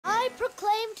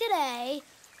today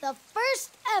the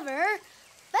first ever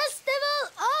Festival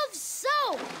of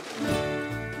Soap.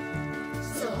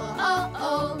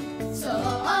 So-oh-oh,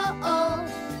 so-oh-oh,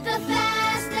 the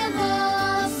Festival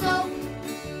of Soap.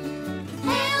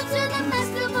 Hail to the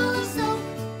Festival of Soap.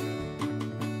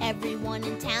 Everyone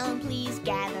in town, please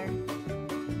gather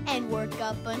and work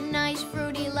up a nice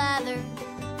fruity lather.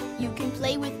 You can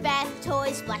play with bath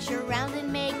toys, splash around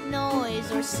and make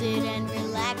noise, or sit and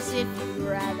relax if you'd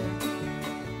rather.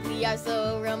 We are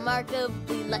so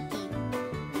remarkably lucky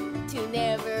to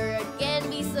never again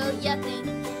be so yucky.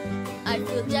 I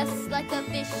feel just like a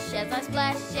fish as I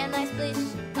splash and I splish,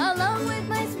 along with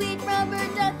my sweet rubber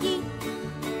ducky.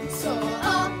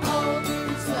 So-oh-oh,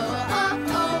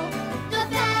 so-oh-oh, the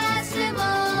Festival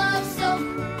of Soap.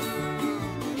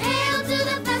 Hail to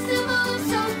the Festival of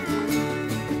Soap.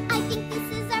 I think this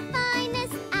is our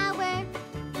finest hour.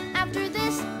 After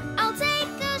this, I'll take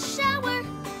a shower.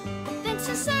 Thanks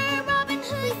to Sir Robin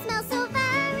Hood, We smell so